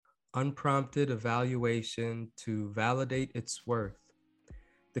unprompted evaluation to validate its worth.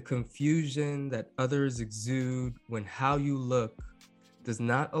 The confusion that others exude when how you look does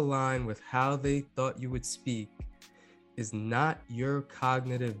not align with how they thought you would speak is not your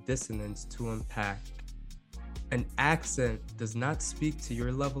cognitive dissonance to unpack. An accent does not speak to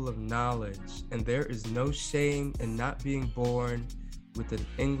your level of knowledge, and there is no shame in not being born with an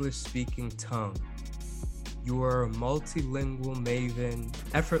English-speaking tongue. You are a multilingual maven,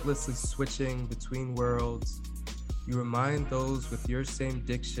 effortlessly switching between worlds. You remind those with your same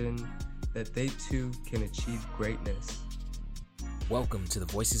diction that they too can achieve greatness. Welcome to the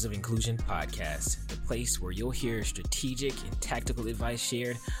Voices of Inclusion podcast, the place where you'll hear strategic and tactical advice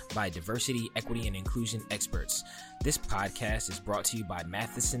shared by diversity, equity, and inclusion experts. This podcast is brought to you by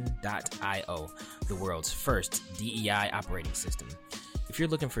Matheson.io, the world's first DEI operating system. If you're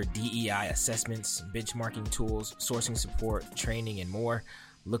looking for DEI assessments, benchmarking tools, sourcing support, training, and more,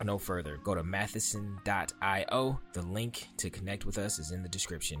 look no further. Go to Matheson.io. The link to connect with us is in the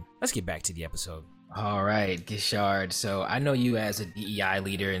description. Let's get back to the episode. All right, Gishard. So I know you as a DEI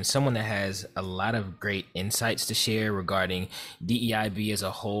leader and someone that has a lot of great insights to share regarding DEIB as a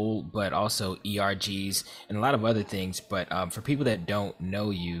whole, but also ERGs and a lot of other things. But for people that don't know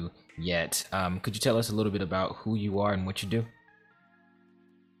you yet, could you tell us a little bit about who you are and what you do?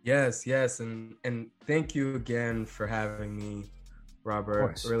 Yes, and thank you again for having me,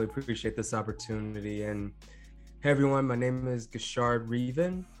 Robert. Really appreciate this opportunity. And hey everyone, my name is Gishard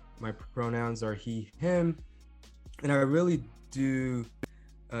Reven. My pronouns are he, him, and I really do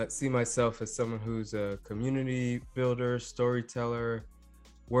see myself as someone who's a community builder, storyteller,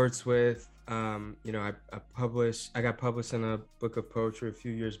 wordsmith. I got published in a book of poetry a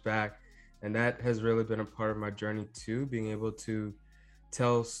few years back, and that has really been a part of my journey too, being able to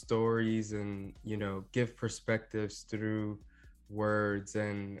tell stories and, give perspectives through words.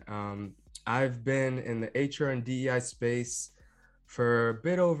 And I've been in the HR and DEI space for a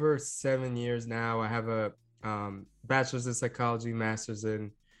bit over 7 years now. I have a bachelor's in psychology, master's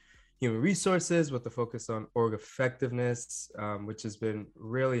in human resources with a focus on org effectiveness, which has been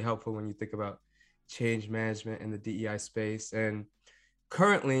really helpful when you think about change management in the DEI space. And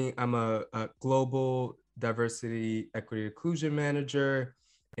currently, I'm a global diversity, equity, inclusion manager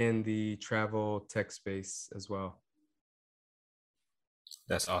in the travel tech space as well.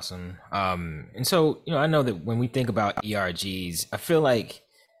 That's awesome. And so, I know that when we think about ERGs, I feel like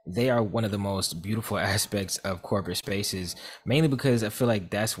they are one of the most beautiful aspects of corporate spaces, mainly because I feel like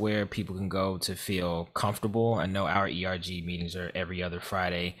that's where people can go to feel comfortable. I know our ERG meetings are every other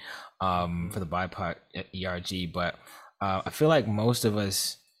Friday for the BIPOC ERG, but I feel like most of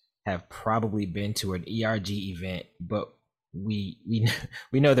us have probably been to an ERG event, but we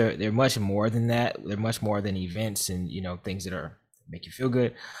know they're much more than that. They're much more than events and things that are make you feel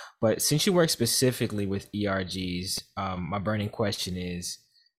good. But since you work specifically with ERGs, my burning question is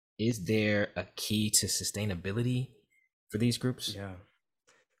there a key to sustainability for these groups? Yeah,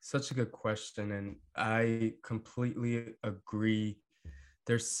 such a good question. And I completely agree.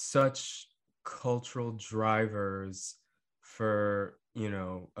 There's such cultural drivers for,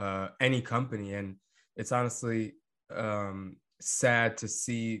 any company. And it's honestly sad to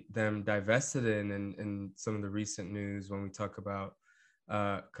see them divested in some of the recent news when we talk about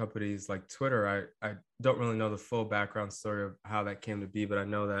companies like Twitter. I don't really know the full background story of how that came to be, but I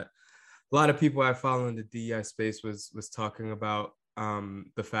know that a lot of people I follow in the DEI space was talking about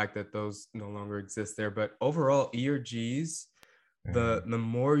the fact that those no longer exist there. But overall, ERGs, the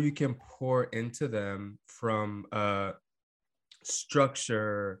more you can pour into them from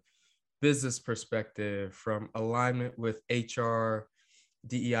structure, business perspective, from alignment with HR,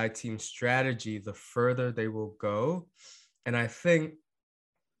 DEI team strategy, the further they will go. And I think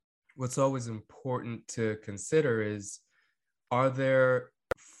what's always important to consider is, are there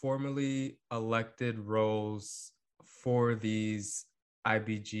formally elected roles for these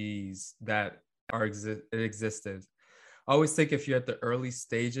IBGs that existed? I always think if you're at the early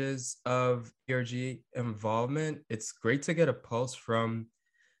stages of ERG involvement, it's great to get a pulse from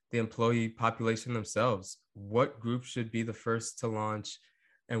the employee population themselves. What groups should be the first to launch,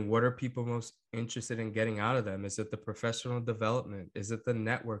 and what are people most interested in getting out of them? Is it the professional development? Is it the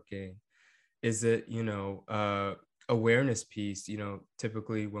networking? Is it, awareness piece?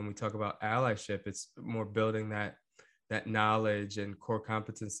 Typically when we talk about allyship, it's more building that knowledge and core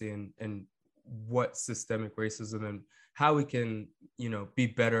competency and what systemic racism and how we can, be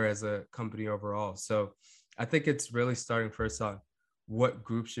better as a company overall. So I think it's really starting first on what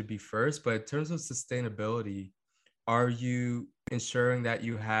group should be first. But in terms of sustainability, are you ensuring that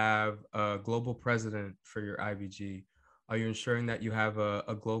you have a global president for your IBG? Are you ensuring that you have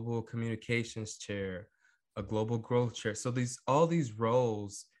a global communications chair, a global growth chair? So all these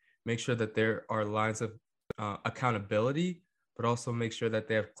roles make sure that there are lines of accountability, but also make sure that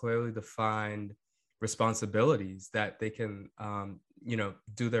they have clearly defined responsibilities that they can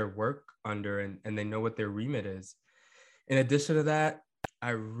do their work under, and they know what their remit is. In addition to that,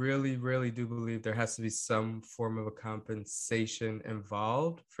 I really, really do believe there has to be some form of a compensation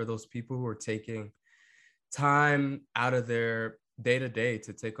involved for those people who are taking time out of their day to day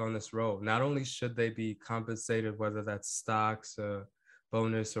to take on this role. Not only should they be compensated, whether that's stocks,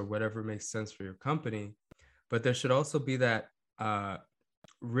 bonus, or whatever makes sense for your company, but there should also be that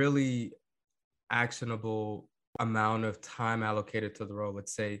really actionable amount of time allocated to the role.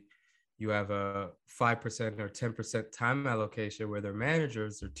 Let's say you have a 5% or 10% time allocation where their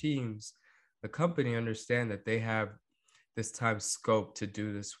managers or teams, the company understand that they have this time scope to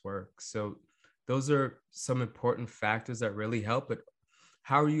do this work. So those are some important factors that really help. But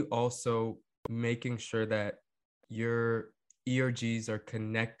how are you also making sure that your ERGs are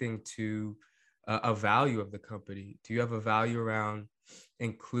connecting to a value of the company? Do you have a value around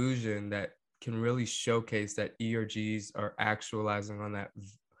inclusion that can really showcase that ERGs are actualizing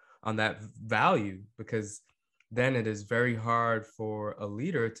on that value? Because then it is very hard for a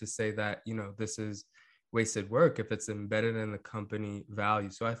leader to say that, this is wasted work if it's embedded in the company value.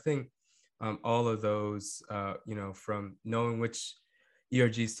 So I think all of those, from knowing which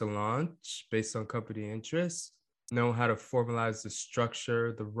ERGs to launch based on company interests, know how to formalize the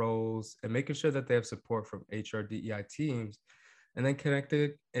structure, the roles, and making sure that they have support from HR DEI teams, and then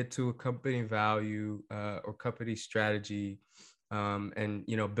connecting it to a company value or company strategy, and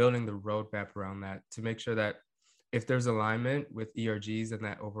building the roadmap around that to make sure that if there's alignment with ERGs and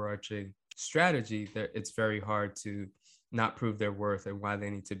that overarching strategy, that it's very hard to not prove their worth and why they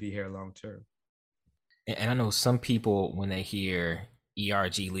need to be here long term. And I know some people, when they hear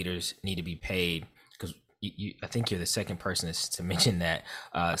ERG leaders need to be paid, because I think you're the second person to mention that.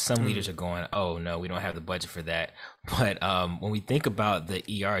 Some leaders are going, oh, no, we don't have the budget for that. But when we think about the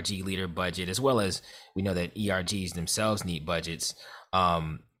ERG leader budget, as well as we know that ERGs themselves need budgets,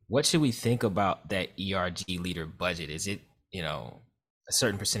 what should we think about that ERG leader budget? Is it, a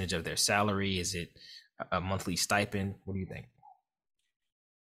certain percentage of their salary? Is it a monthly stipend? What do you think?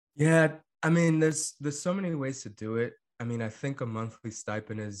 Yeah, I mean, there's so many ways to do it. I mean, I think a monthly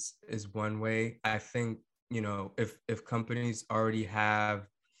stipend is one way. I think, if companies already have,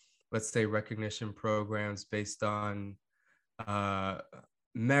 let's say, recognition programs based on uh,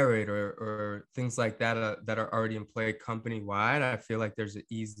 merit or things like that that are already in play company wide, I feel like there's an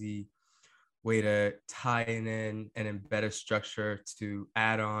easy way to tie in and embed a structure to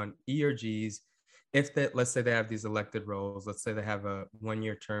add on ERGs. If that, let's say they have these elected roles, let's say they have a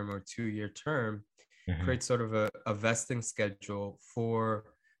 1-year term or 2-year term, create sort of a vesting schedule for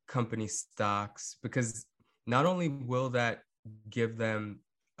company stocks, because not only will that give them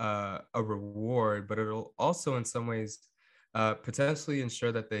a reward, but it'll also in some ways potentially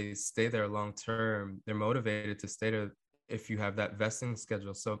ensure that they stay there long term. They're motivated to stay there if you have that vesting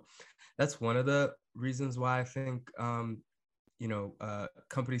schedule. So that's one of the reasons why I think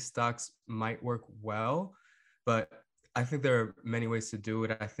company stocks might work well, but I think there are many ways to do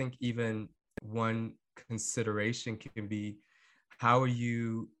it. I think even one consideration can be, how are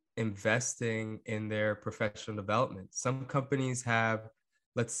you investing in their professional development? Some companies have,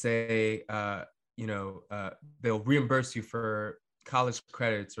 let's say, they'll reimburse you for college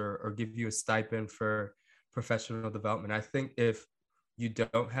credits or give you a stipend for professional development. I think if you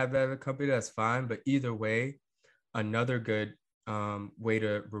don't have that at a company, that's fine. But either way, another good way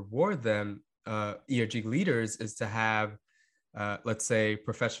to reward them, ERG leaders, is to have, let's say,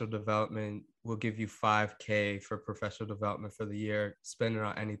 professional development will give you $5,000 for professional development for the year. Spend it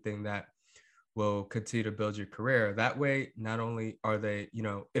on anything that will continue to build your career. That way, not only are they,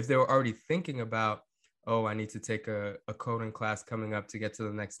 if they were already thinking about, oh, I need to take a coding class coming up to get to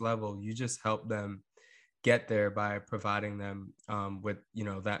the next level, you just help them get there by providing them with,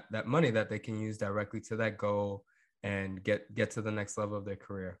 that money that they can use directly to that goal and get to the next level of their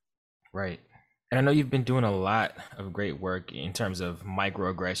career. Right. And I know you've been doing a lot of great work in terms of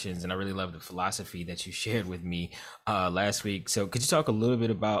microaggressions, and I really love the philosophy that you shared with me last week. So could you talk a little bit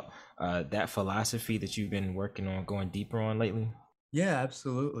about that philosophy that you've been working on, going deeper on lately? Yeah,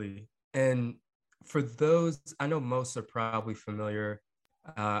 absolutely. And for those, I know most are probably familiar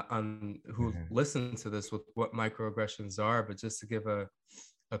on who listen to this with what microaggressions are, but just to give a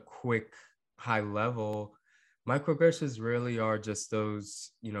quick high level, microaggressions really are just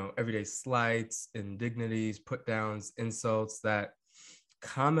those, everyday slights, indignities, put downs, insults that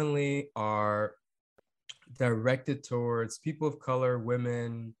commonly are directed towards people of color,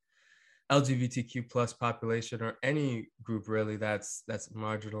 women, LGBTQ plus population, or any group really that's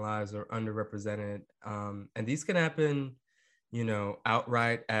marginalized or underrepresented. And these can happen,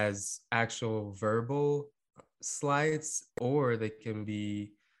 outright as actual verbal slights, or they can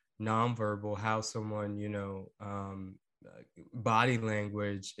be nonverbal, how someone, body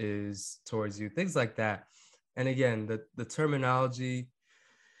language is towards you, things like that. And again, the terminology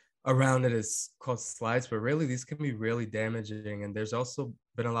around it is called slides, but really these can be really damaging. And there's also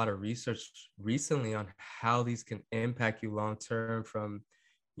been a lot of research recently on how these can impact you long term, from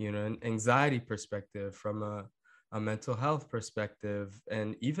an anxiety perspective, from a mental health perspective,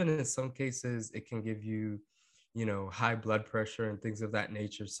 and even in some cases it can give you high blood pressure and things of that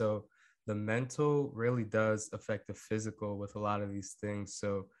nature. So the mental really does affect the physical with a lot of these things.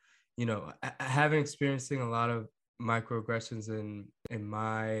 So having experiencing a lot of microaggressions in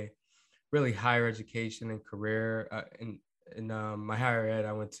my really higher education and career. In my higher ed,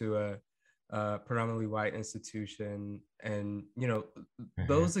 I went to a predominantly white institution, and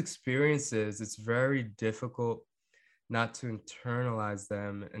those experiences, it's very difficult not to internalize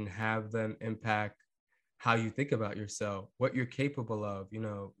them and have them impact how you think about yourself, what you're capable of.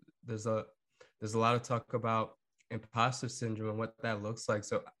 There's a lot of talk about imposter syndrome and what that looks like.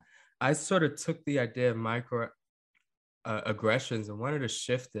 So I sort of took the idea of micro aggressions and wanted to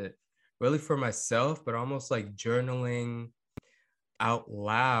shift it really for myself, but almost like journaling out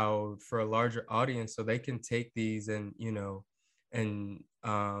loud for a larger audience, so they can take these and and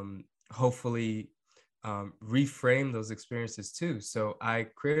hopefully reframe those experiences too. So I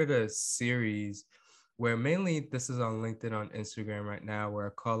created a series where, mainly this is on LinkedIn, on Instagram right now, where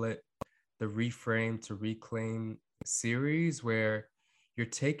I call it the Reframe to Reclaim series, where you're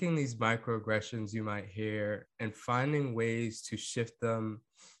taking these microaggressions you might hear and finding ways to shift them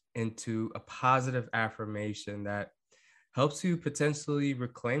into a positive affirmation that helps you potentially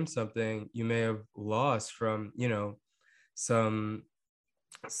reclaim something you may have lost from,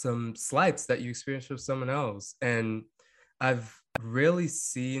 some slights that you experienced from someone else. And I've really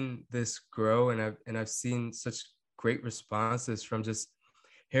seen this grow, and I've seen such great responses from just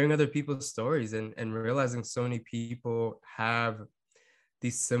hearing other people's stories, and realizing so many people have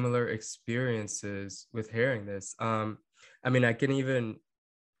these similar experiences with hearing this. I mean, I can even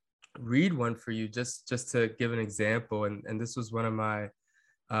read one for you, just to give an example. And this was one of my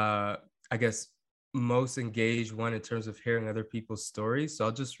I guess most engaged one in terms of hearing other people's stories. So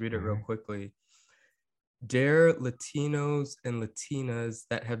I'll just read it real quickly. Dear Latinos and Latinas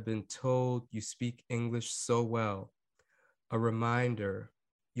that have been told you speak English so well, a reminder: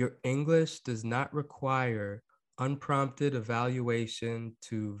 your English does not require unprompted evaluation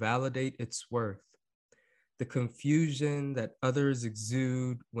to validate its worth. The confusion that others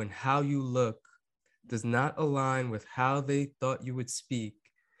exude when how you look does not align with how they thought you would speak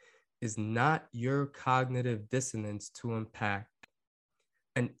is not your cognitive dissonance to unpack.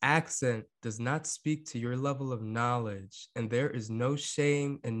 An accent does not speak to your level of knowledge, and there is no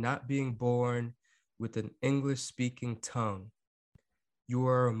shame in not being born with an English-speaking tongue. You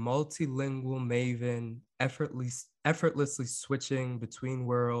are a multilingual maven, effortlessly switching between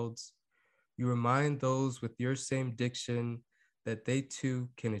worlds. You remind those with your same diction that they too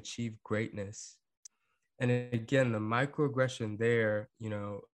can achieve greatness. And again, the microaggression there,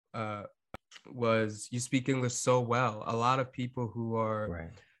 was you speak English so well. A lot of people who are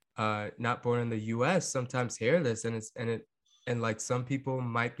not born in the U.S. sometimes hear this, and like some people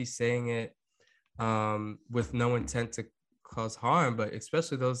might be saying it with no intent to cause harm, but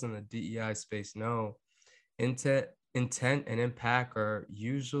especially those in the DEI space know intent and impact are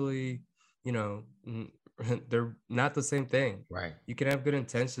usually, they're not the same thing. Right. You can have good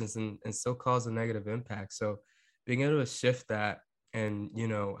intentions and still cause a negative impact. So being able to shift that, and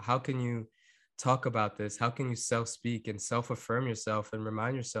how can you talk about this? How can you self-speak and self-affirm yourself and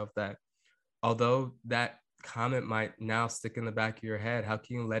remind yourself that although that comment might now stick in the back of your head, how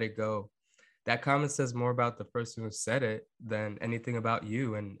can you let it go? That comment says more about the person who said it than anything about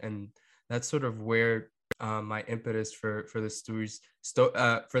you. And that's sort of where my impetus for this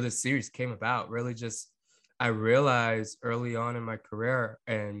series came about. Really, just I realized early on in my career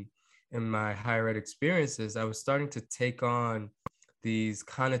and in my higher ed experiences, I was starting to take on these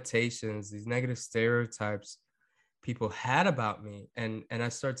connotations, these negative stereotypes people had about me, and I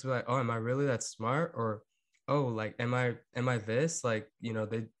started to be like, oh, am I really that smart? Or oh, like am I this? Like,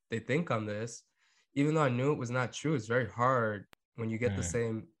 they think I'm this, even though I knew it was not true. It's very hard when you get the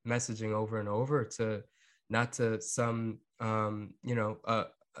same messaging over and over to not to some a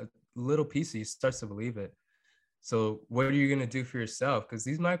little piece of you starts to believe it. So what are you going to do for yourself? Because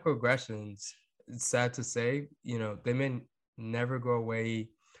these microaggressions, it's sad to say, they may never go away,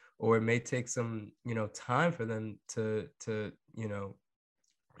 or it may take some, time for them to,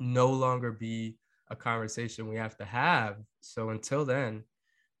 no longer be a conversation we have to have. So until then,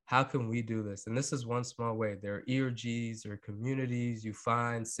 how can we do this? And this is one small way. There are ERGs or communities, you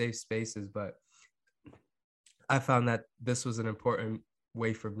find safe spaces, but I found that this was an important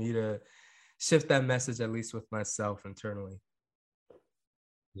way for me to shift that message, at least with myself internally.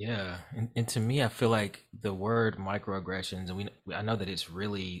 Yeah, and to me, I feel like the word microaggressions, and I know that it's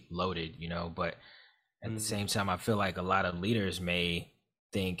really loaded, but at the same time, I feel like a lot of leaders may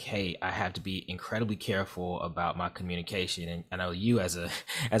think, hey, I have to be incredibly careful about my communication. And I know you as a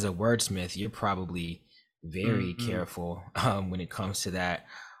wordsmith, you're probably very careful when it comes to that.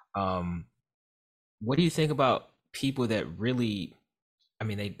 What do you think about people that really, I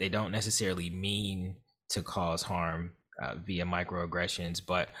mean, they don't necessarily mean to cause harm via microaggressions,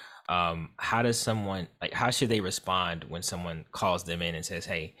 but how does someone, like, how should they respond when someone calls them in and says,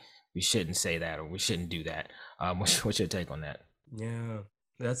 hey, we shouldn't say that, or we shouldn't do that? What's your take on that? Yeah,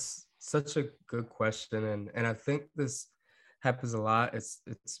 that's such a good question. And I think this happens a lot. It's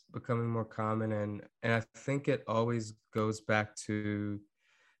becoming more common. And I think it always goes back to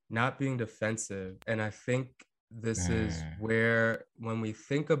not being defensive. And I think this is where, when we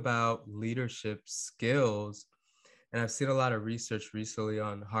think about leadership skills, and I've seen a lot of research recently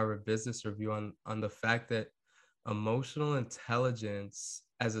on Harvard Business Review on the fact that emotional intelligence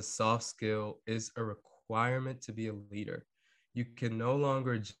as a soft skill is a requirement to be a leader. You can no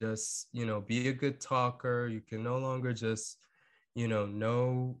longer just, be a good talker. You can no longer just,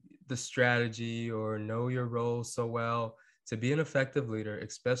 know the strategy or know your role so well. To be an effective leader,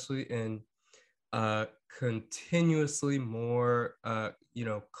 especially in continuously more,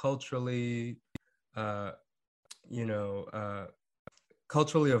 culturally, uh, you know, uh,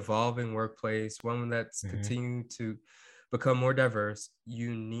 culturally evolving workplace, one that's continuing to become more diverse,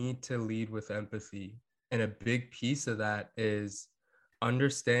 you need to lead with empathy. And a big piece of that is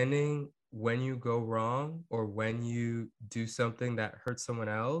understanding when you go wrong or when you do something that hurts someone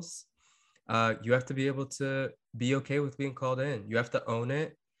else. You have to be able to be okay with being called in. You have to own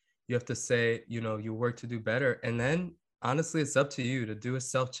it. You have to say, you work to do better. And then honestly, it's up to you to do a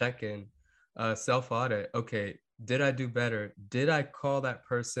self check-in, self audit. Okay, did I do better? Did I call that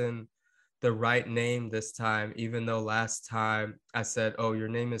person the right name this time, even though last time I said, oh, your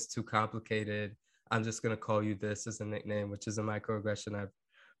name is too complicated, I'm just going to call you this as a nickname, which is a microaggression I've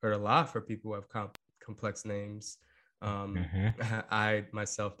heard a lot for people who have complex names. I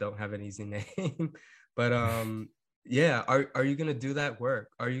myself don't have an easy name, but yeah, are you going to do that work?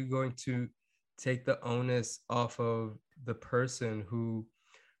 Are you going to take the onus off of the person who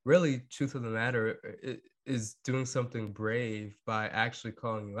really, truth of the matter, is doing something brave by actually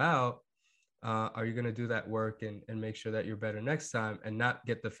calling you out? Are you going to do that work and make sure that you're better next time, and not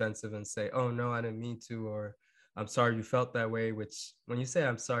get defensive and say, oh no, I didn't mean to, or I'm sorry you felt that way? Which, when you say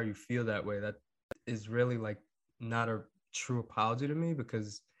I'm sorry you feel that way, that is really like not a true apology to me,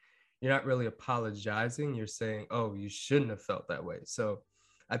 because you're not really apologizing. You're saying, oh, you shouldn't have felt that way. So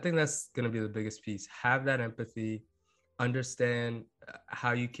I think that's going to be the biggest piece. Have that empathy, understand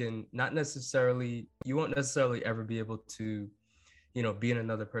how you can you won't necessarily ever be able to, be in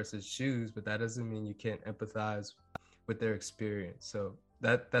another person's shoes, but that doesn't mean you can't empathize with their experience. So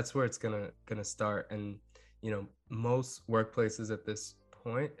that's where it's gonna start. And most workplaces at this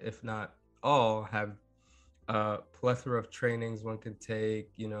point, if not all, have a plethora of trainings one can take.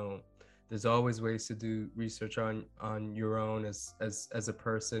 There's always ways to do research on your own as a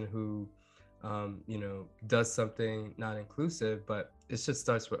person who does something not inclusive. But it just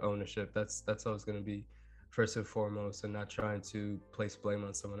starts with ownership. That's always going to be first and foremost, and not trying to place blame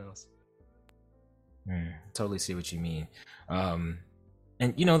on someone else. Totally see what you mean. And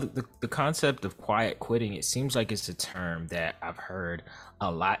the concept of quiet quitting, it seems like it's a term that I've heard a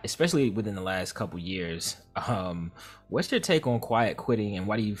lot, especially within the last couple years. What's your take on quiet quitting, and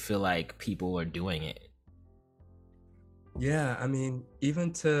why do you feel like people are doing it? Yeah, I mean,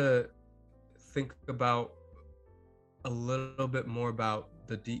 even to think about a little bit more about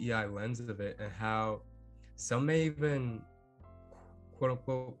the DEI lens of it, and how some may even quote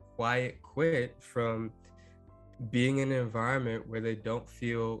unquote quiet quit from being in an environment where they don't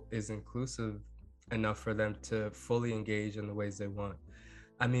feel is inclusive enough for them to fully engage in the ways they want.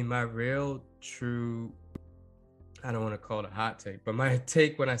 I mean, my real true, I don't want to call it a hot take, but my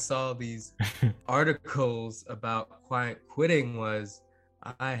take when I saw these articles about quiet quitting was,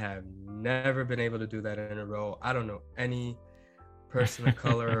 I have never been able to do that in a role. I don't know any person of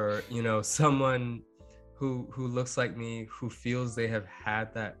color or, someone who looks like me, who feels they have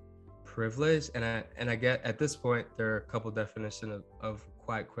had that privilege, and I get at this point there are a couple definitions of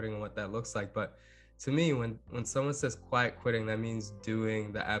quiet quitting and what that looks like. But to me, when someone says quiet quitting, that means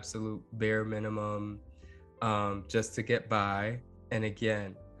doing the absolute bare minimum just to get by. And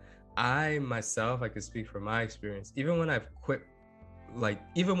again, I myself, I could speak from my experience, even when I've quit, like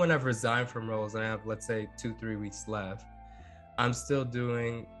even when I've resigned from roles and I have, let's say, 2-3 weeks left, I'm still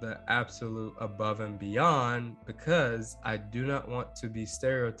doing the absolute above and beyond, because I do not want to be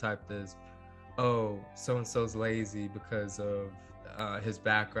stereotyped as, oh, so-and-so's lazy because of his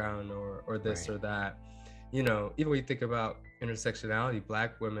background or this or that. You know, even when you think about intersectionality,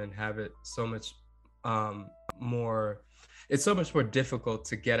 Black women have it so much more, it's so much more difficult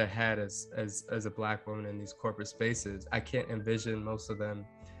to get ahead as a Black woman in these corporate spaces. I can't envision most of them,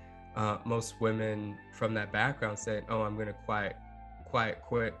 most women from that background saying, oh, I'm going to quiet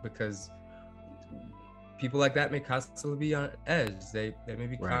quit, because people like that may constantly be on edge. They may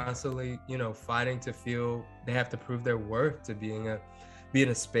be constantly, you know, fighting to feel they have to prove their worth to be in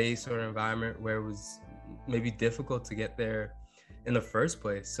a space or an environment where it was maybe difficult to get there in the first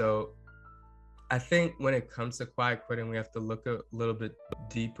place. So I think when it comes to quiet quitting, we have to look a little bit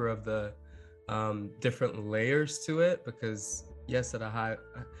deeper of the different layers to it, because yes, at a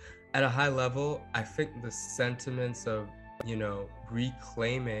high level, I think the sentiments of, you know,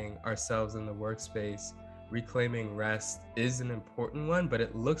 reclaiming ourselves in the workspace, reclaiming rest is an important one, but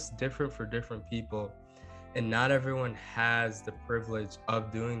it looks different for different people. And not everyone has the privilege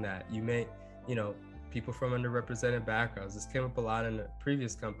of doing that. You may, you know, people from underrepresented backgrounds, this came up a lot in a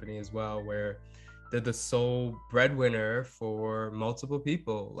previous company as well, where they're the sole breadwinner for multiple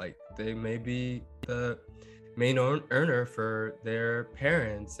people. Like they may be the main earner for their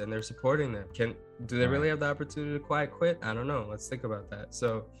parents and they're supporting them. Do they really have the opportunity to quiet quit? I don't know. Let's think about that.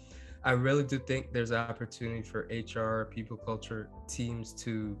 So I really do think there's an opportunity for HR, people culture teams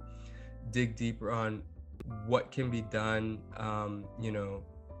to dig deeper on what can be done, you know,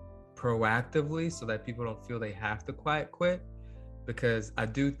 proactively, so that people don't feel they have to quiet quit. Because I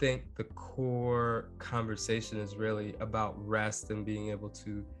do think the core conversation is really about rest and being able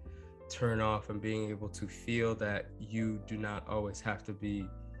to turn off and being able to feel that you do not always have to be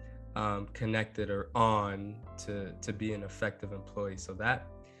connected or on to be an effective employee. So that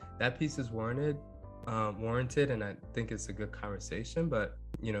piece is warranted, and I think it's a good conversation. But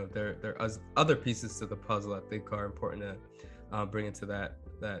you know, there are other pieces to the puzzle I think are important to bring into that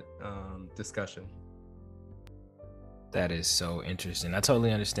discussion. That is so interesting. I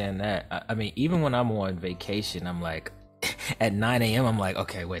totally understand that. I mean, even when I'm on vacation, I'm like, at 9 a.m., I'm like,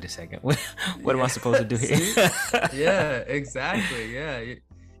 okay, wait a second. What am I supposed to do here? Yeah, exactly. Yeah.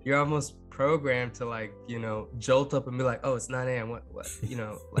 You're almost programmed to, like, you know, jolt up and be like, oh, it's 9 a.m. What, you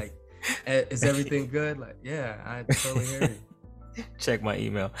know, like, is everything good? Like, yeah, I totally hear you. Check my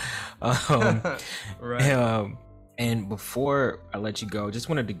email. And before I let you go, just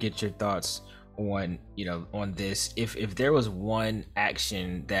wanted to get your thoughts on, you know, on this. If there was one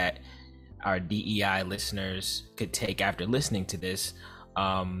action that our DEI listeners could take after listening to this,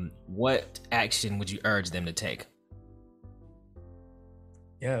 what action would you urge them to take?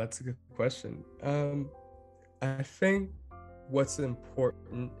 Yeah, that's a good question. I think what's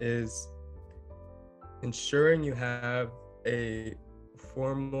important is ensuring you have a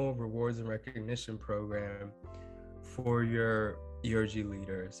formal rewards and recognition program for your ERG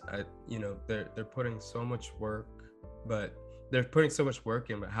leaders. You know, they're putting so much work, but they're putting so much work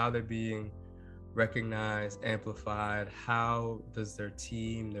in, but how they're being recognized, amplified, how does their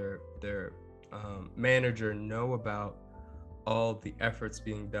team, their manager know about all the efforts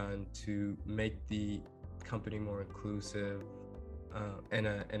being done to make the company more inclusive and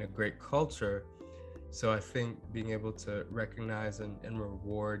a great culture. So I think being able to recognize and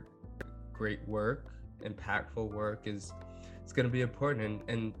reward great work, impactful work it's going to be important.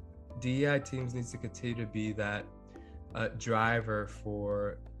 And DEI teams needs to continue to be that driver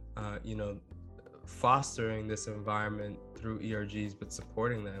for, you know, fostering this environment through ERGs, but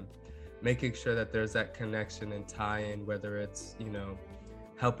supporting them, making sure that there's that connection and tie-in, whether it's, you know,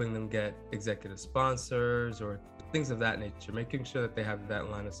 helping them get executive sponsors or things of that nature, making sure that they have that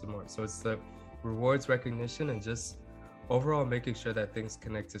line of support. So it's the rewards, recognition, and just overall making sure that things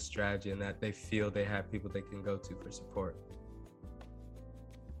connect to strategy and that they feel they have people they can go to for support.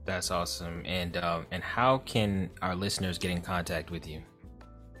 That's awesome. And how can our listeners get in contact with you?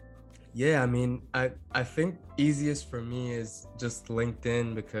 Yeah, I mean, I think easiest for me is just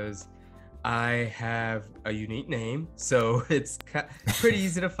LinkedIn, because I have a unique name, so it's pretty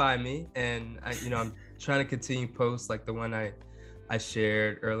easy to find me. And I'm trying to continue posts like the one I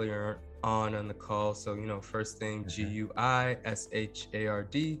shared earlier on the call. So, you know, first thing, GUISHARD,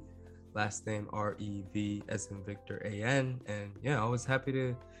 last name REV as in Victor AN. And yeah, always happy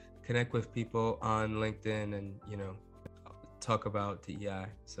to connect with people on LinkedIn and, you know, talk about DEI.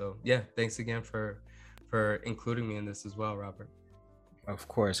 So yeah, thanks again for including me in this as well, Robert. Of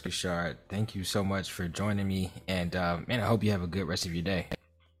course, Gishard. Thank you so much for joining me. And man, I hope you have a good rest of your day.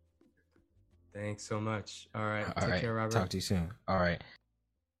 Thanks so much. All right. Take care, Robert. Talk to you soon. All right.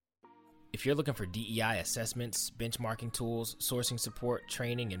 If you're looking for DEI assessments, benchmarking tools, sourcing support,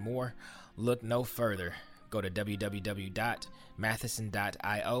 training, and more, look no further. Go to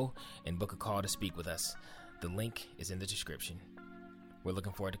www.matheson.io and book a call to speak with us. The link is in the description. We're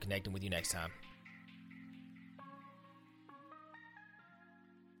looking forward to connecting with you next time.